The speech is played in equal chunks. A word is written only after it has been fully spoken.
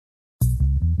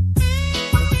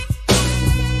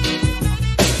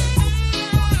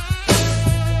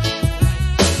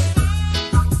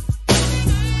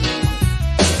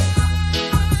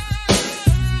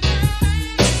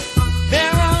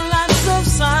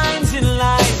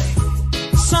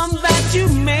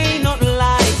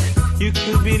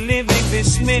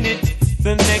minute,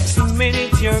 the next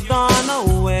minute you're gone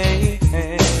away.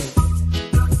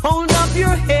 Hold up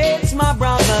your heads, my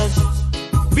brothers,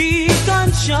 be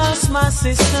conscious, my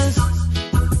sisters,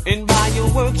 and by your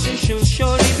works you shall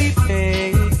surely be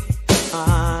paid.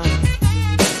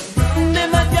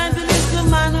 Never try to miss the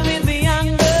man with the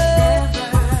anger,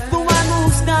 the one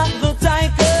who's got the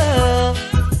tiger,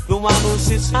 the one who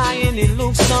sits high and he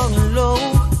looks down low.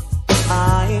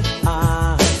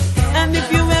 And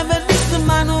if you ever miss the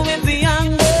man with the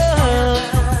anger,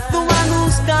 the one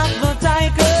who's got the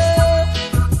tiger,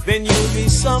 then you'll be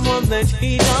someone that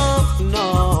he don't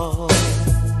know.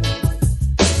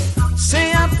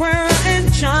 Say a prayer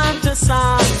and chant a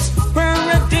psalms, prayer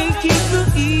a day keep the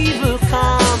evil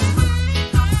calm.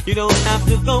 You don't have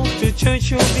to go to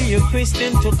church or be a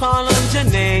Christian to call on your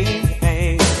name.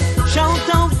 Hey. Shout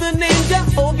out the name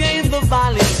Jehovah in the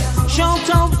valleys, shout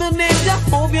out the name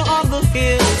Jehovah on the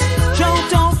hills,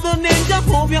 shout out the name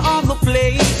Jehovah on the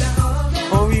plains,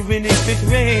 or even if it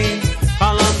rains,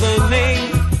 call on the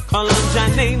name, call on your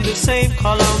name the same,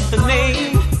 call on the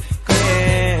name.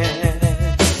 Yeah.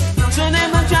 So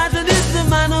never try to diss the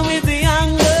man with the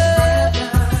anger,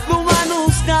 the one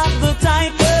who's got the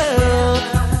tiger,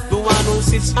 the one who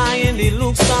sits high and he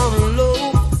looks down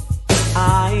low.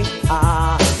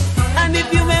 And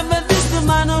if you ever diss the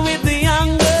man with the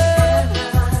anger,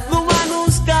 the one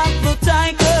who's got the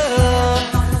tiger,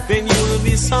 then you will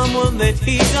be someone that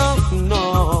he don't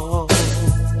know.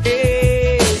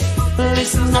 Hey,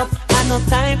 listen up, I know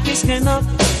time is enough.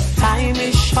 Time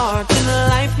is short and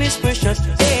life is precious.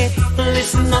 Hey,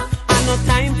 listen up, I know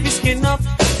time is enough.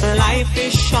 Life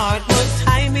is short, but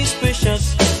time is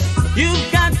precious. You've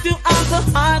got to have the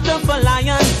heart of a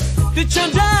lion to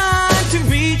try to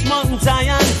reach Mount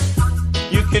Zion.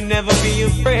 You can never be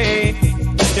afraid,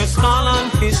 just call on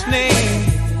his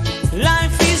name.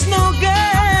 Life is no game.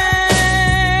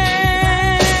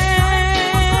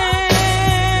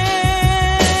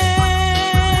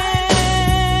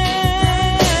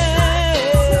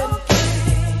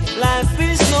 Life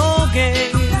is no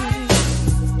game.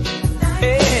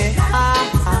 Hey,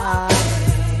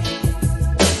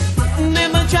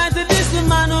 Never try to diss the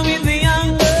man with the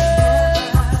anger,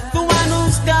 the one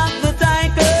who's got the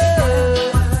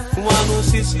tiger, the one who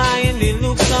sits high and he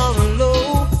looks down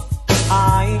low.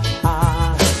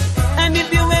 And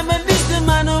if you ever diss the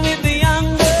man with the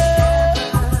anger,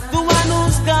 the one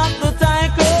who's got the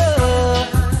tiger,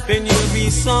 then you'll be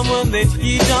someone that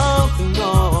he don't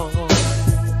know.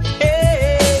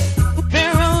 Hey,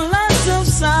 there are lots of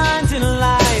signs in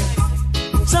life,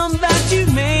 some that you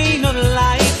may not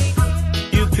like.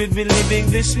 You could be living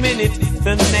this minute,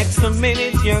 the next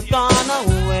minute you're gone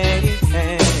away.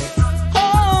 Hey.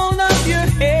 Hold up your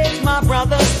head, my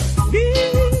brother, be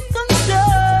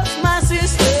conscious, my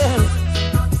sister,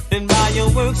 and by your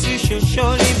works you shall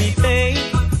surely be paid.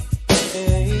 Hey,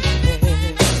 hey.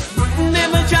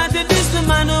 Never try to diss the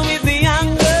man with the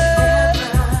anger,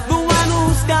 the one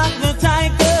who's got the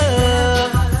tiger,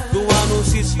 the one who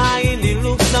sits high and he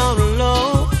looks down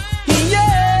low.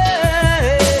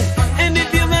 Yeah. And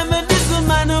if you ever diss the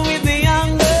man with the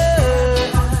anger,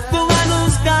 the one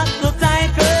who's got the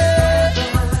tiger,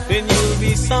 then you'll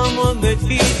be someone that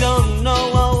he don't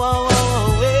know.